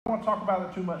want to talk about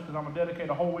it too much because I'm going to dedicate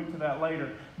a whole week to that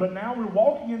later. But now we're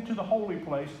walking into the holy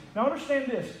place. Now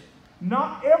understand this.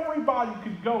 Not everybody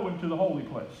could go into the holy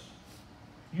place.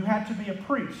 You had to be a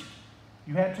priest.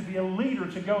 You had to be a leader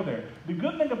to go there. The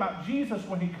good thing about Jesus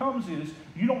when he comes is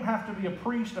you don't have to be a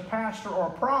priest, a pastor, or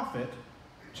a prophet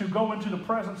to go into the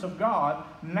presence of God.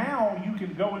 Now you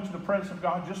can go into the presence of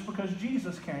God just because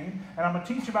Jesus came. And I'm going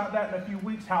to teach about that in a few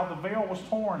weeks, how the veil was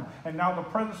torn. And now the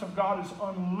presence of God is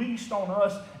unleashed on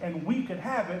us, and we can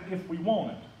have it if we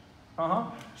want it.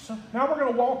 So now we're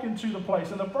going to walk into the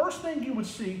place. And the first thing you would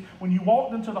see when you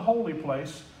walked into the holy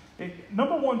place,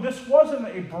 number one, this wasn't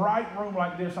a bright room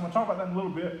like this. I'm going to talk about that in a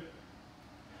little bit.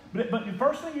 But the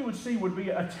first thing you would see would be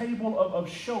a table of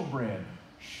showbread.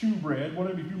 Shewbread,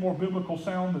 whatever, if you're more biblical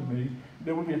sound than me,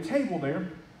 there would be a table there,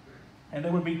 and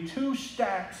there would be 2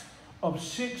 stacks of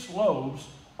 6 loaves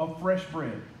of fresh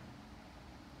bread.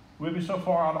 With me so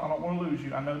far? I don't want to lose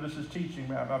you. I know this is teaching,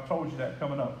 man. I've told you that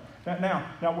coming up.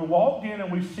 Now we walked in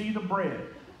and we see the bread.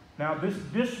 Now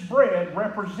this bread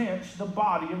represents the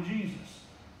body of Jesus.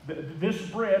 This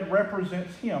bread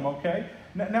represents him, okay?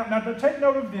 Now to take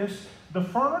note of this, the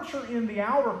furniture in the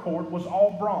outer court was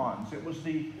all bronze. It was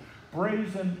the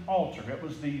brazen altar. It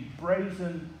was the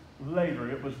brazen laver.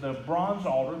 It was the bronze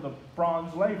altar, the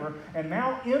bronze laver. And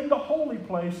now in the holy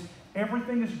place,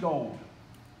 everything is gold.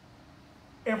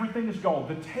 Everything is gold.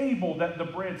 The table that the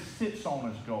bread sits on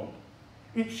is gold.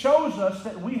 It shows us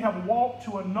that we have walked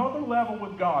to another level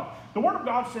with God. The Word of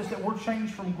God says that we're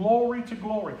changed from glory to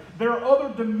glory. There are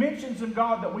other dimensions in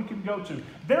God that we can go to.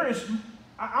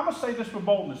 I'm going to say this with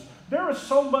boldness, there is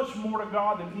so much more to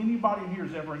God than anybody here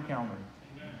has ever encountered.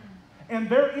 And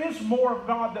there is more of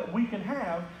God that we can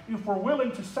have if we're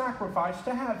willing to sacrifice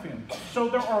to have him. So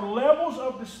there are levels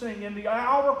of this thing. In the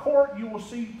outer court, you will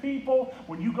see people.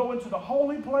 When you go into the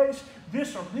holy place,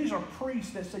 these are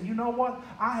priests that say, you know what?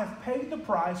 I have paid the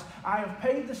price. I have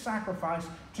paid the sacrifice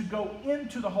to go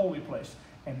into the holy place.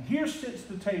 And here sits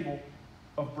the table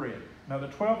of bread. Now, the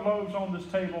 12 loaves on this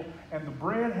table, and the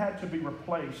bread had to be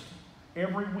replaced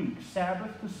every week.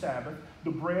 Sabbath to Sabbath,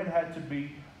 the bread had to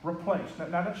be replaced.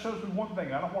 Now that shows me one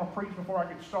thing. I don't want to preach before I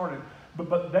get started,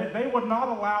 but they would not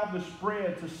allow this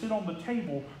bread to sit on the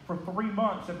table for 3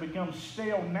 months and become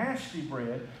stale, nasty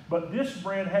bread. But this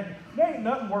bread there ain't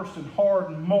nothing worse than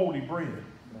hard and moldy bread.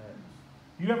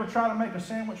 You ever try to make a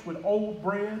sandwich with old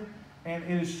bread and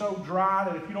it is so dry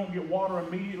that if you don't get water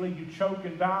immediately, you choke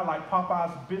and die like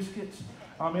Popeye's biscuits?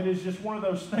 It is just one of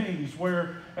those things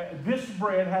where this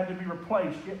bread had to be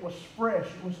replaced. It was fresh.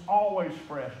 It was always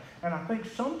fresh. And I think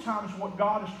sometimes what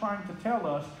God is trying to tell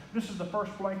us, this is the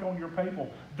first blank on your paper,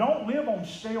 don't live on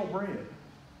stale bread.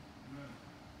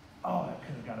 Oh, that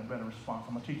could have got a better response.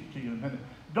 I'm going to teach it to you in a minute.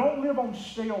 Don't live on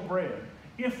stale bread.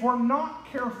 If we're not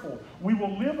careful, we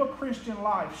will live a Christian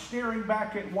life staring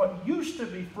back at what used to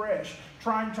be fresh,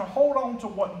 trying to hold on to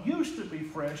what used to be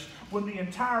fresh, when the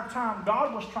entire time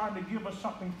God was trying to give us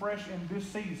something fresh in this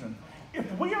season.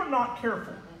 If we are not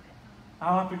careful,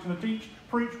 I'm fixing to teach,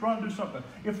 preach, run, do something.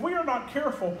 If we are not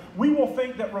careful, we will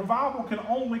think that revival can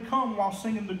only come while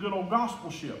singing the good old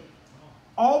gospel ship.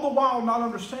 All the while not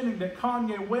understanding that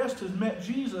Kanye West has met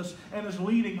Jesus and is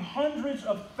leading hundreds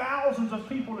of thousands of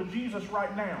people to Jesus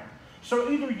right now.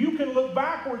 So either you can look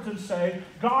backwards and say,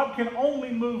 God can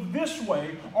only move this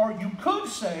way, or you could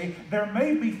say, there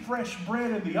may be fresh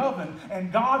bread in the oven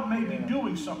and God may be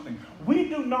doing something. We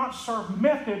do not serve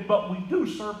method, but we do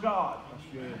serve God.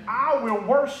 I will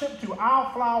worship to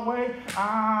I'll fly away.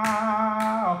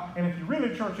 And if you're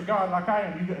really a church of God like I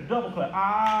am, you get a double clap.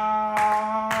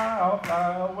 I'll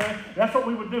fly away. That's what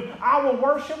we would do. I will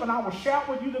worship and I will shout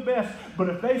with you the best. But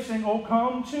if they sing, oh,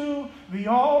 come to the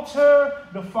altar,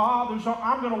 the Father's arms,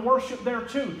 I'm going to worship there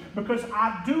too. Because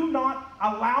I do not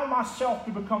allow myself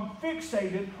to become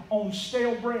fixated on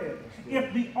stale bread.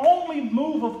 If the only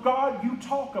move of God you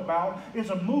talk about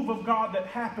is a move of God that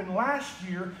happened last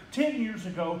year, 10 years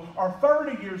ago, or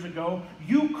 30 years ago,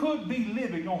 you could be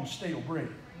living on stale bread.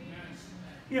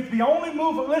 If the only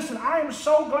move, listen, I am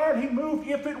so glad he moved.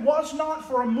 If it was not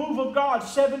for a move of God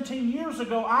 17 years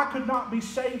ago, I could not be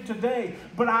saved today.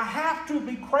 But I have to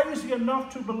be crazy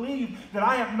enough to believe that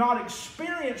I have not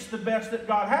experienced the best that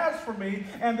God has for me,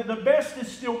 and that the best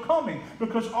is still coming,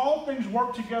 because all things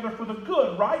work together for the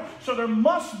good, right? So there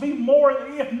must be more.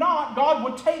 If not, God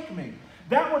would take me.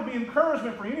 That would be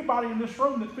encouragement for anybody in this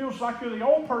room that feels like you're the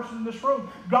old person in this room.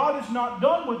 God is not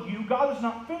done with you. God is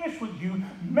not finished with you.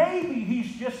 Maybe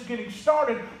he's just getting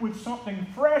started with something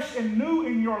fresh and new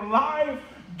in your life.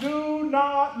 Do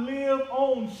not live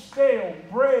on stale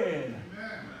bread.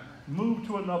 Move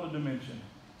to another dimension.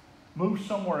 Move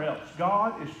somewhere else.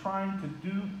 God is trying to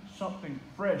do something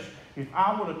fresh. If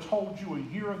I would have told you a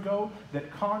year ago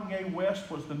that Kanye West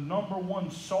was the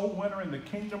 #1 soul winner in the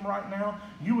kingdom right now,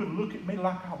 you would look at me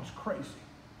like I was crazy.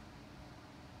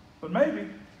 But maybe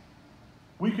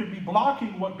we could be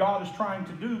blocking what God is trying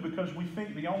to do because we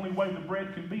think the only way the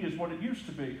bread can be is what it used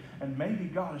to be. And maybe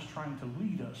God is trying to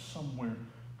lead us somewhere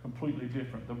completely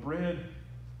different. The bread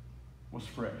was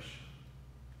fresh.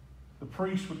 The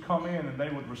priests would come in and they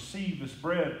would receive this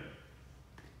bread.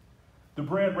 The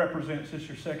bread represents, this is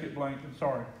your second blank, I'm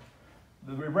sorry.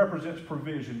 It represents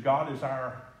provision. God is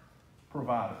our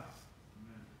provider.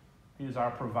 He is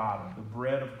our provider. The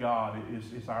bread of God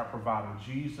is our provider.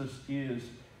 Jesus is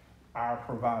our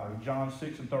provider. John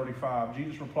 6:35,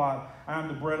 Jesus replied, I am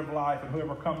the bread of life, and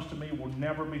whoever comes to me will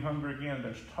never be hungry again.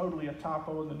 There's totally a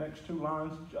typo in the next 2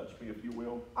 lines. Judge me if you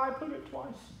will. I put it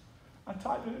twice. I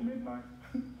typed it at midnight.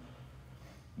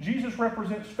 Jesus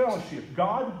represents fellowship.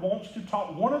 God wants to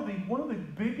talk. One of the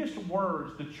biggest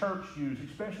words the church uses,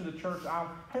 especially the church,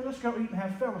 hey, let's go eat and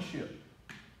have fellowship.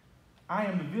 I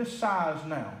am this size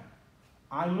now.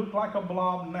 I look like a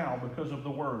blob now because of the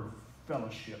word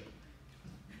fellowship.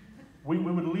 We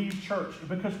would leave church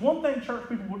because one thing church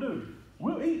people will do,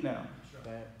 we'll eat now.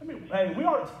 I mean, hey, we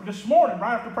are this morning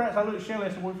right after practice. I looked at Shelly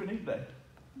and said, "What if we eat today?"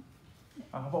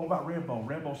 What about Red Bull?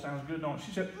 Red Bull sounds good, don't it?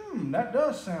 She said, that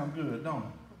does sound good, don't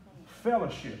it?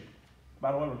 Fellowship.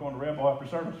 By the way, we're going to Red Bull after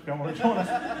service if y'all want to join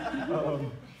us.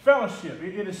 Fellowship.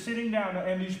 It is sitting down,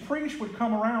 and these priests would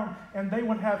come around, and they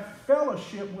would have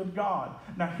fellowship with God.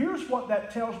 Now, here's what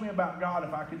that tells me about God,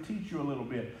 if I could teach you a little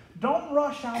bit. Don't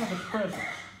rush out of His presence.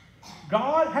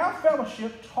 God, have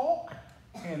fellowship, talk,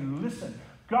 and listen.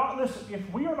 God, listen, if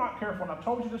we are not careful, and I've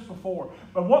told you this before,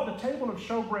 but what the table of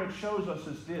showbread shows us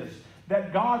is this,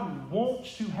 that God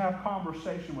wants to have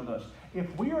conversation with us.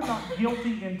 If we are not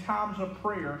guilty in times of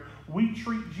prayer, we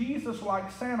treat Jesus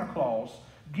like Santa Claus,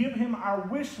 give Him our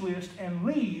wish list, and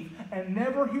leave, and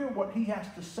never hear what He has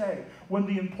to say. When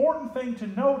the important thing to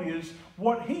note is,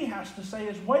 what He has to say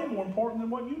is way more important than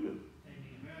what you do.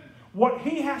 What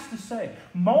He has to say.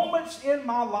 Moments in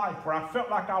my life where I felt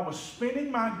like I was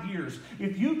spinning my gears.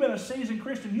 If you've been a seasoned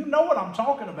Christian, you know what I'm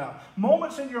talking about.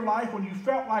 Moments in your life when you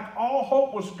felt like all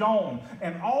hope was gone,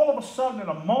 and all of a sudden in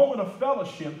a moment of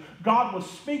fellowship, God would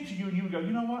speak to you and you would go,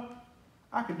 you know what?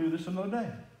 I could do this another day.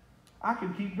 I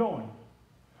can keep going.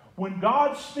 When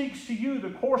God speaks to you,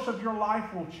 the course of your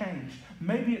life will change.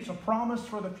 Maybe it's a promise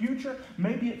for the future.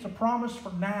 Maybe it's a promise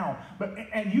for now.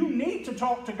 And you need to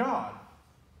talk to God.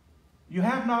 You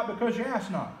have not because you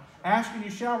ask not. Ask and you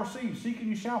shall receive. Seek and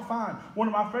you shall find. One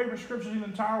of my favorite scriptures in the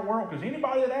entire world, because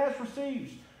anybody that asks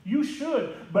receives. You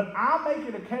should. But I make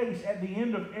it a case at the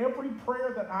end of every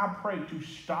prayer that I pray to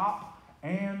stop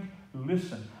and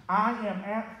listen. I am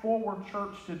at Forward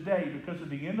Church today because at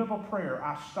the end of a prayer,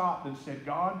 I stopped and said,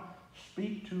 God,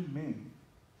 speak to me.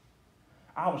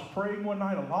 I was praying one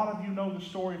night. A lot of you know the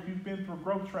story. If you've been through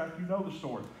Growth Track, you know the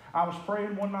story. I was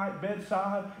praying one night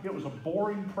bedside. It was a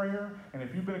boring prayer. And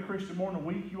if you've been a Christian more than a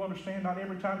week, you understand not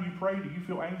every time you pray do you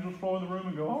feel angels flow in the room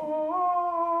and go,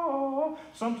 oh.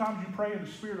 Sometimes you pray and the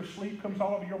spirit of sleep comes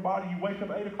all over your body. You wake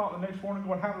up at 8 o'clock the next morning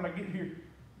going, how did I get here?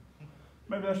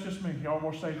 Maybe that's just me. Y'all are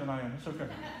more saved than I am. It's okay.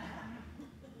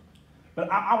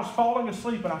 But I was falling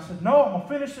asleep and I said, no, I'm going to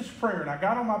finish this prayer. And I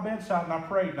got on my bedside and I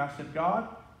prayed. And I said, God,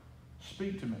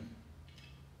 speak to me.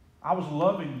 I was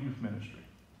loving youth ministry.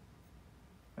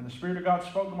 And the Spirit of God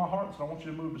spoke to my heart and said, I want you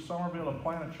to move to Somerville and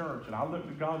plant a church. And I looked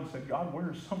at God and said, God,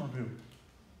 where is Somerville?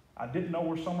 I didn't know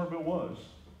where Somerville was.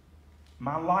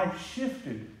 My life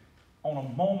shifted on a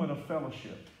moment of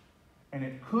fellowship. And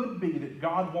it could be that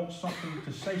God wants something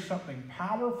to say something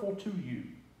powerful to you.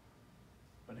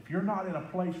 But if you're not in a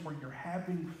place where you're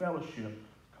having fellowship,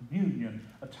 communion,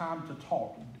 a time to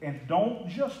talk, and don't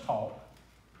just talk,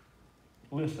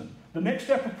 listen. The next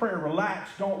step of prayer, relax,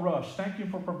 don't rush. Thank Him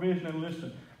for provision and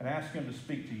listen, and ask Him to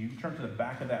speak to you. Turn to the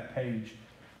back of that page.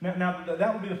 Now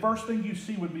that would be the first thing you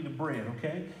see would be the bread,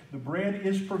 okay? The bread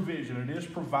is provision. It is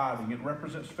providing. It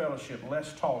represents fellowship.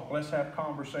 Let's talk. Let's have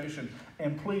conversation.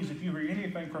 And please, if you hear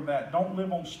anything from that, don't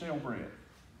live on stale bread.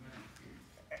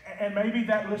 And maybe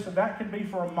that can be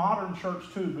for a modern church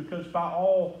too, because by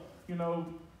all,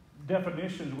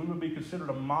 definitions, we would be considered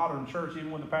a modern church. Even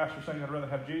when the pastor's saying I'd rather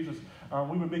have Jesus,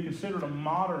 we would be considered a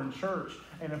modern church.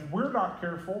 And if we're not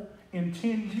careful, in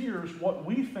 10 years, what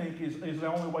we think is the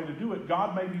only way to do it,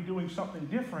 God may be doing something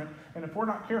different. And if we're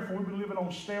not careful, we'll be living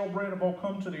on stale bread and we'll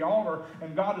come to the altar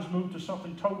and God has moved to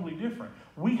something totally different.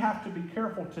 We have to be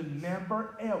careful to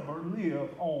never, ever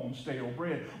live on stale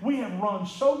bread. We have run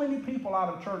so many people out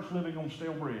of church living on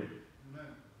stale bread. Amen.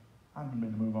 I didn't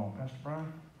mean to move on. Pastor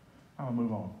Brian? I'm going to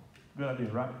move on. Good idea,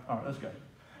 right? All right, let's go.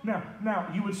 Now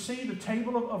you would see the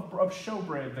table of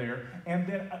showbread there, and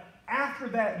then after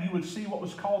that you would see what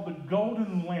was called the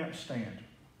golden lampstand.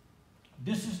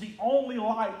 This is the only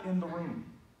light in the room.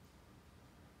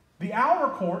 The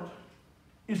outer court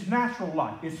is natural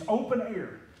light. It's open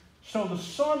air. So the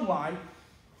sunlight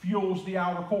fuels the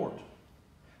outer court.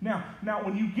 Now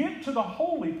when you get to the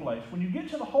holy place,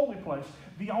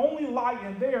 the only light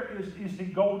in there is the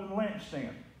golden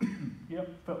lampstand.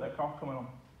 Yep, felt that cough coming on.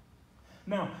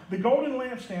 Now, the golden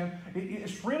lampstand,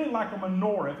 it's really like a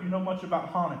menorah if you know much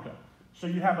about Hanukkah. So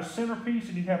you have a centerpiece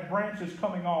and you have branches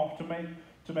coming off to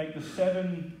make the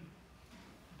 7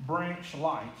 branch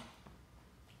light.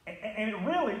 And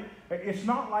it's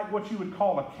not like what you would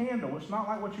call a candle. It's not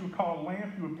like what you would call a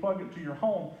lamp. You would plug it to your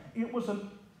home. It was an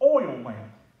oil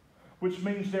lamp, which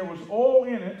means there was oil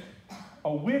in it,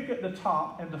 a wick at the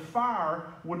top, and the fire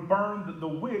would burn the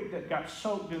wick that got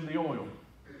soaked in the oil.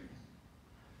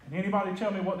 Can anybody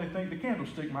tell me what they think the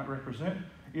candlestick might represent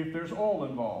if there's oil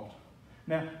involved?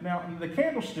 Now the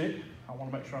candlestick, I want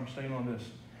to make sure I'm staying on this.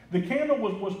 The candle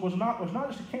was not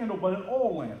just a candle, but an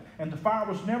oil lamp, and the fire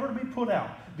was never to be put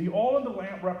out. The oil in the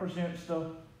lamp represents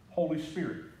the Holy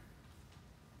Spirit.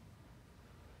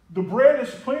 The bread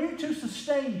is plenty to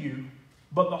sustain you,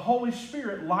 but the Holy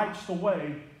Spirit lights the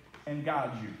way and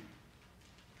guides you.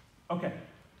 Okay,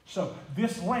 so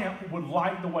this lamp would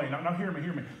light the way. Now hear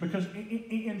me. Because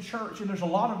in church, and there's a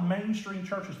lot of mainstream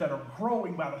churches that are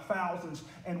growing by the thousands,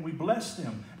 and we bless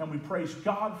them, and we praise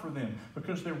God for them,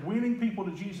 because they're winning people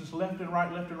to Jesus left and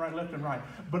right.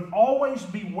 But always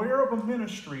beware of a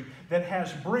ministry that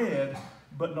has bread,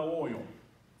 but no oil.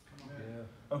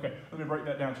 Yeah. Okay, let me break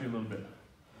that down to you a little bit.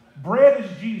 Bread is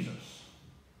Jesus.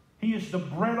 He is the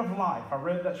bread of life. I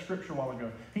read that scripture a while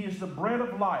ago. He is the bread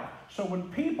of life. So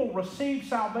when people receive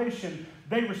salvation,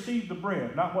 they receive the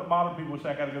bread. Not what modern people would say,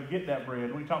 I got to go get that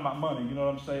bread. When you talking about money, you know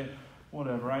what I'm saying?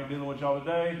 Whatever, I ain't dealing with y'all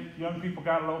today. Young people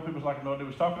got it, old people's like, know what they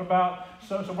was talking about.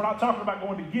 So we're not talking about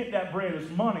going to get that bread as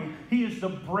money. He is the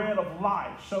bread of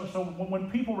life. So when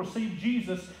people receive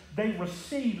Jesus, they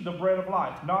receive the bread of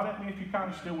life. Nod at me if you're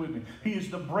kind of still with me. He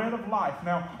is the bread of life.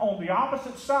 Now, on the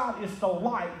opposite side is the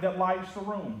light that lights the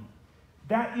room.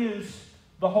 That is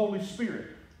the Holy Spirit.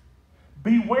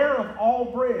 Beware of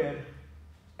all bread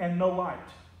and no light.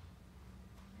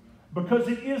 Because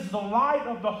it is the light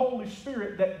of the Holy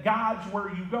Spirit that guides where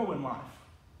you go in life.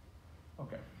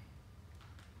 Okay.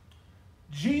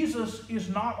 Jesus is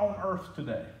not on earth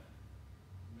today.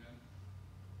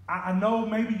 I know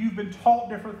maybe you've been taught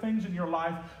different things in your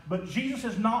life, but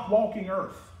Jesus is not walking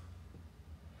earth.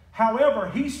 However,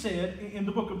 he said in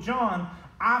the book of John,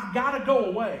 I've got to go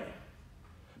away.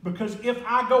 Because if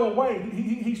I go away,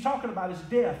 he's talking about his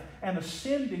death and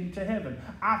ascending to heaven.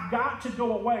 I've got to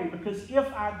go away, because if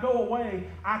I go away,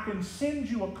 I can send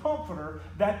you a comforter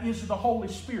that is the Holy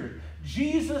Spirit.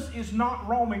 Jesus is not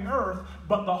roaming earth,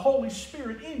 but the Holy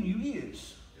Spirit in you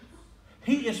is.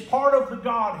 He is part of the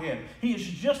Godhead. He is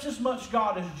just as much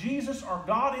God as Jesus or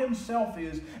God himself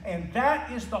is, and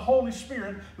that is the Holy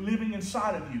Spirit living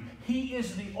inside of you. He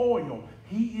is the oil.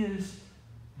 He is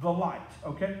the light,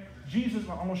 okay? Jesus,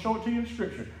 I'm going to show it to you in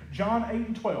Scripture. John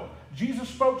 8:12. Jesus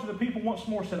spoke to the people once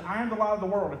more, said, I am the light of the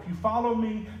world. If you follow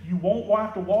me, you won't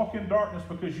have to walk in darkness,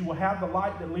 because you will have the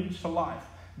light that leads to life.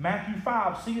 Matthew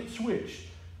 5, see it switched.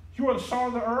 You are the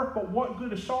salt of the earth, but what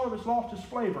good is salt if it's lost its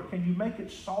flavor? Can you make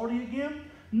it salty again?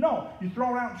 No. You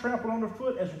throw it out and trample it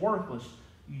underfoot as worthless.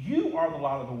 You are the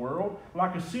light of the world,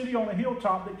 like a city on a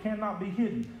hilltop that cannot be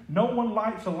hidden. No one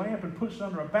lights a lamp and puts it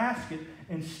under a basket.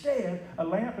 Instead, a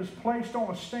lamp is placed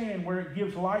on a stand where it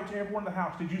gives light to everyone in the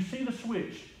house. Did you see the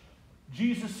switch?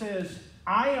 Jesus says,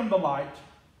 I am the light.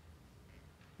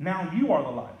 Now you are the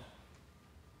light.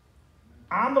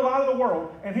 I'm the light of the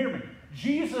world. And hear me,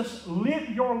 Jesus lit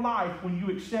your life when you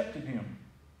accepted him.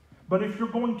 But if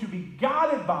you're going to be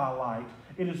guided by a light,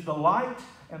 it is the light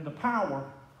and the power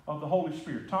of the Holy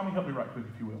Spirit. Tommy, help me right quick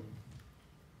if you will.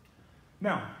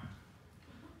 Now,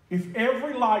 if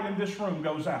every light in this room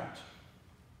goes out,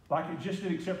 like it just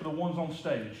did except for the ones on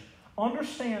stage,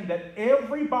 understand that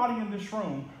everybody in this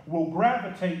room will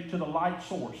gravitate to the light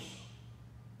source.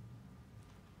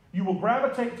 You will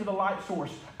gravitate to the light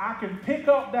source. I can pick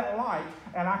up that light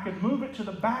and I can move it to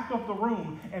the back of the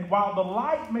room, and while the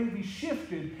light may be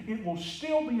shifted, it will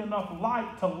still be enough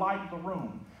light to light the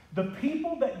room. The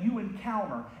people that you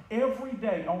encounter every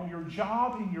day on your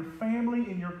job, in your family,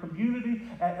 in your community,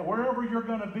 wherever you're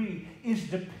going to be, is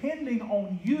depending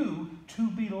on you to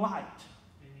be light.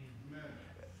 Amen.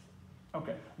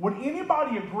 Okay. Would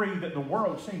anybody agree that the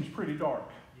world seems pretty dark?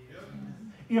 Yep.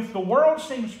 If the world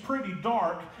seems pretty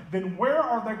dark, then where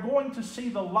are they going to see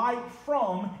the light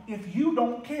from if you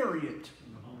don't carry it?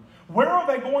 Where are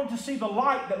they going to see the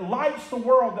light that lights the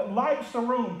world, that lights the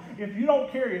room, if you don't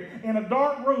carry it? In a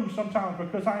dark room sometimes,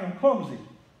 because I am clumsy.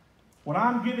 When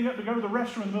I'm getting up to go to the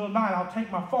restroom in the middle of the night, I'll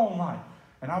take my phone light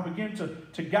and I'll begin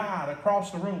to guide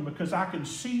across the room because I can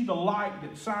see the light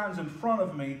that shines in front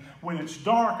of me. When it's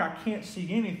dark, I can't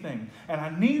see anything. And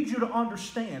I need you to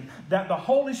understand that the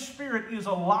Holy Spirit is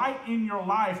a light in your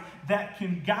life that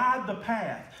can guide the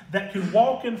path, that can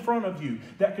walk in front of you,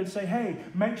 that can say, hey,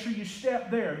 make sure you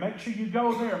step there, make sure you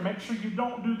go there, make sure you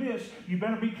don't do this. You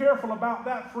better be careful about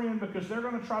that, friend, because they're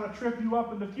going to try to trip you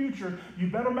up in the future. You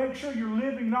better make sure you're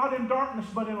living not in darkness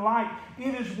but in light.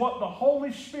 It is what the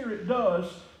Holy Spirit does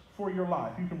for your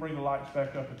life. You can bring the lights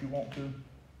back up if you want to.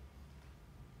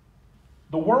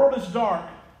 The world is dark.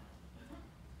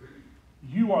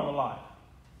 You are the light.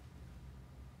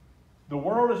 The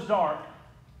world is dark.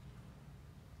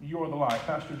 You are the light.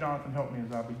 Pastor Jonathan, help me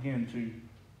as I begin to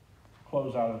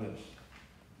close out of this.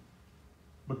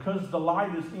 Because the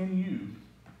light is in you,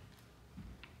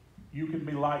 you can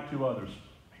be light to others.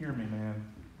 Hear me, man.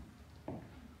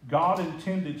 God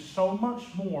intended so much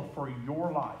more for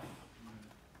your life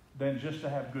than just to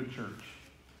have good church.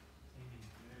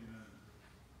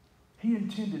 He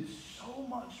intended so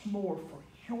much more for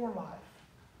your life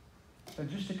than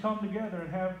just to come together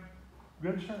and have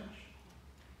good church.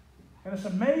 And it's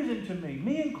amazing to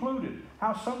me included,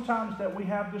 how sometimes that we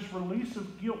have this release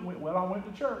of guilt. Well, I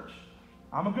went to church.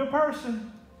 I'm a good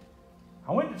person.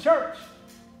 I went to church.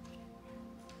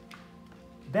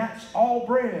 That's all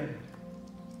bread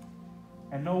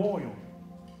and no oil.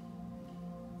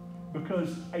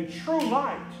 Because a true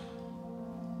light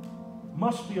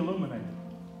must be illuminated.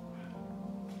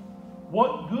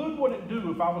 What good would it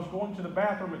do if I was going to the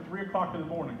bathroom at 3 o'clock in the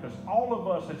morning? Because all of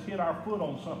us has hit our foot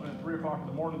on something at 3 o'clock in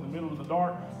the morning in the middle of the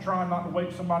dark, trying not to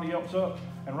wake somebody else up.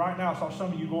 And right now I saw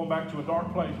some of you going back to a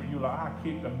dark place where you're like, I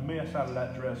kicked a mess out of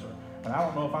that dresser. And I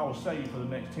don't know if I will save for the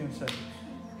next 10 seconds.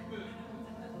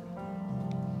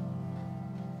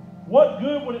 What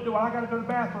good would it do? I got to go to the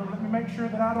bathroom. Let me make sure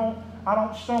that I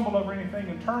don't stumble over anything,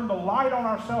 and turn the light on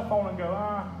our cell phone and go,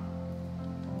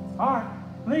 all right,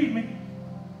 lead me.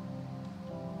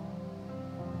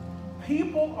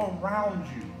 People around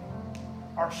you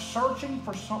are searching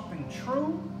for something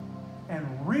true and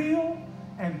real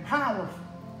and powerful,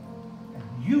 and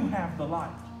you have the light.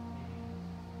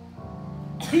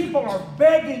 People are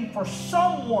begging for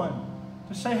someone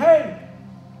to say, hey,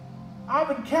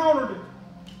 I've encountered it.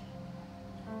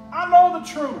 I know the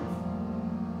truth.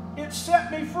 It set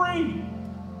me free.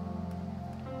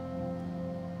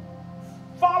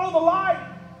 Follow the light.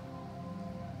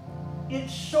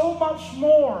 It's so much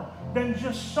more than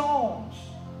just songs.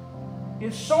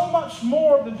 It's so much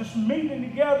more than just meeting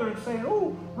together and saying,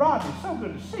 "Ooh, Roger, so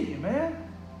good to see you, man."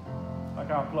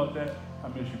 Like I'll plug that. I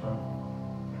miss you, bro.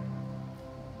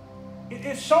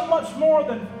 It's so much more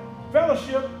than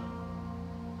fellowship.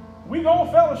 We go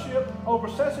fellowship over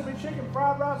sesame chicken,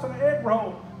 fried rice, and an egg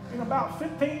roll in about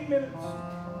 15 minutes.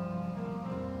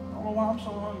 I don't know why I'm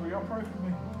so hungry. Y'all pray for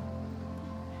me.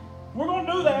 We're going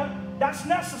to do that. That's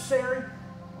necessary.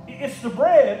 It's the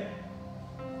bread.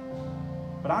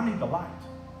 But I need the light.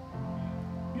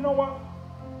 You know what?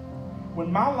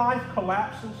 When my life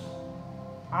collapses,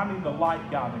 I need the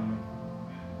light guiding me.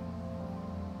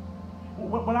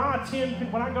 When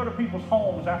I go to people's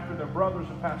homes after their brothers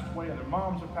have passed away and their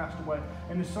moms have passed away,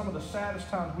 and it's some of the saddest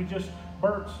times.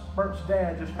 Bert's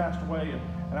dad just passed away,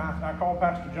 and I called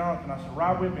Pastor Jonathan. I said,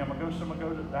 ride with me. I'm going to go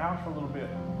to the house for a little bit.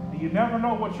 And you never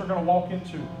know what you're going to walk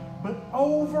into. But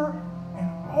over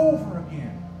and over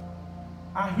again,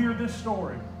 I hear this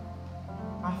story.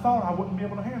 I thought I wouldn't be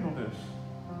able to handle this.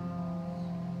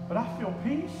 But I feel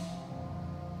peace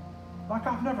like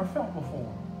I've never felt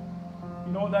before.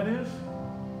 You know what that is?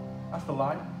 That's the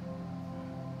light.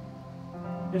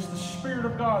 It's the Spirit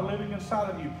of God living inside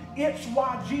of you. It's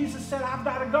why Jesus said, I've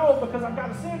got to go because I've got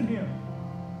to send him.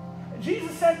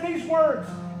 Jesus said these words,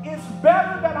 it's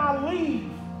better that I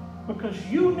leave because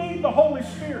you need the Holy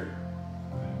Spirit.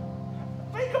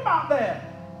 Think about that.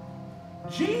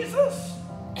 Jesus,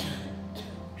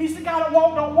 he's the guy that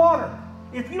walked on water.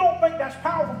 If you don't think that's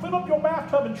powerful, fill up your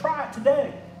bathtub and try it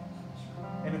today.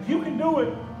 And if you can do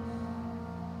it,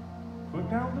 put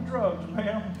down the drugs,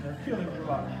 ma'am. They're killing your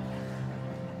life.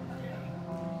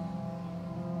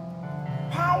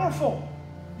 Powerful.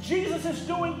 Jesus is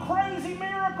doing crazy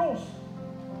miracles.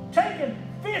 Taking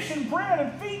fish and bread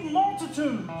and feeding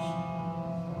multitudes.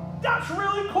 That's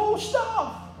really cool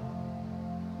stuff.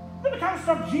 You know the kind of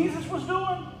stuff Jesus was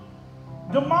doing?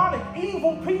 Demonic,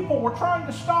 evil people were trying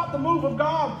to stop the move of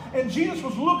God, and Jesus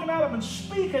was looking at them and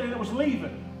speaking, and it was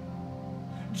leaving.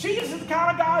 Jesus is the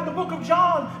kind of guy in the book of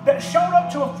John that showed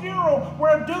up to a funeral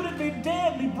where a dude had been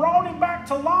dead, and he brought him back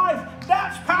to life.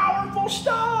 That's powerful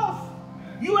stuff.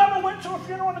 You ever went to a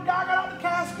funeral and the guy got out of the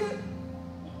casket?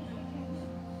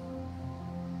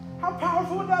 How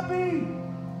powerful would that be?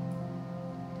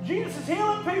 Jesus is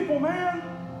healing people, man.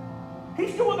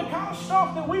 He's doing the kind of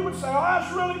stuff that we would say, oh,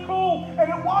 that's really cool. And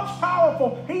it was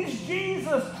powerful. He's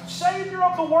Jesus, Savior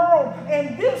of the world.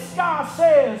 And this guy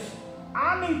says,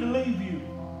 I need to leave you.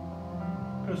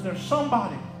 Because there's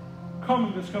somebody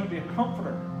coming that's going to be a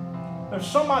comforter. There's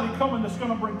somebody coming that's going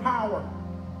to bring power.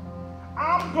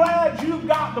 I'm glad you've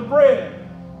got the bread.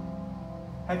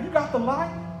 Have you got the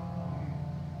light?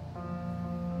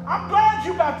 I'm glad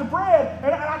you got the bread.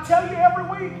 And I tell you every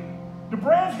week, the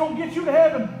bread's going to get you to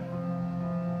heaven.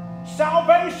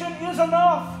 Salvation is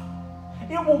enough.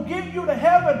 It will get you to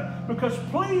heaven, because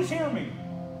please hear me.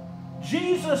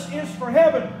 Jesus is for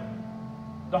heaven.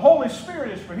 The Holy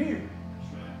Spirit is for here.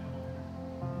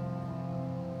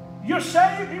 You're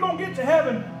saved, you're going to get to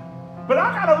heaven. But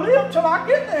I got to live till I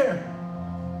get there.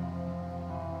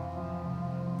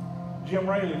 Jim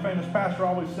Raley, a famous pastor,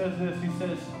 always says this. He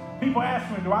says, people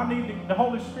ask me, do I need the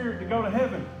Holy Spirit to go to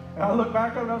heaven? And I look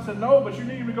back at him and I said, no, but you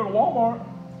need him to go to Walmart.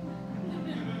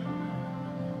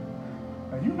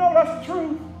 And you know that's the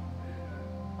truth.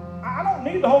 I don't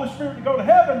need the Holy Spirit to go to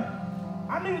heaven.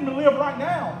 I need him to live right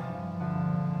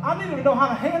now. I need him to know how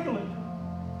to handle it.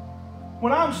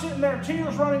 When I'm sitting there,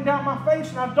 tears running down my face,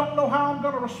 and I don't know how I'm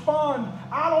going to respond.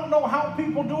 I don't know how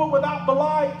people do it without the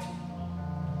light.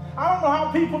 I don't know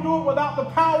how people do it without the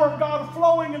power of God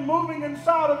flowing and moving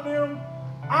inside of them.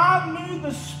 I need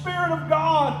the Spirit of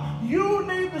God. You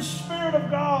need the Spirit of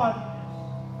God.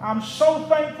 I'm so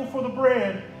thankful for the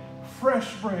bread,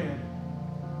 fresh bread.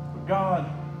 But God,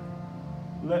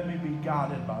 let me be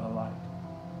guided by the light.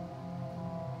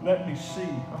 Let me see.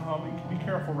 Be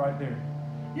careful right there.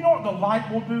 You know what the light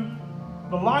will do?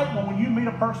 The light will, when you meet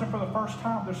a person for the first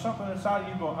time, there's something inside of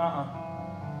you going,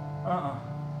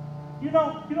 You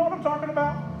know what I'm talking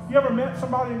about? You ever met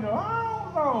somebody and go, I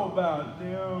don't know about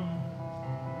them.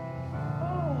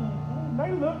 Oh,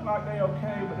 they look like they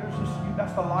okay, but there's just,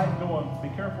 that's the light going,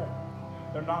 be careful.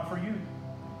 They're not for you.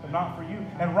 They're not for you.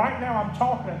 And right now I'm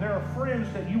talking, and there are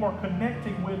friends that you are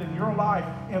connecting with in your life,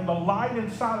 and the light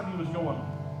inside of you is going,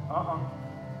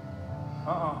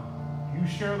 You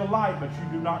share the light, but you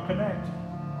do not connect.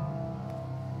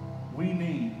 We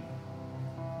need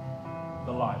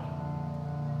the light.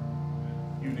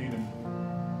 You need him.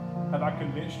 Have I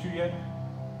convinced you yet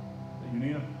that you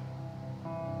need him?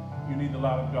 You need the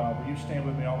light of God. Will you stand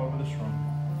with me all over this room?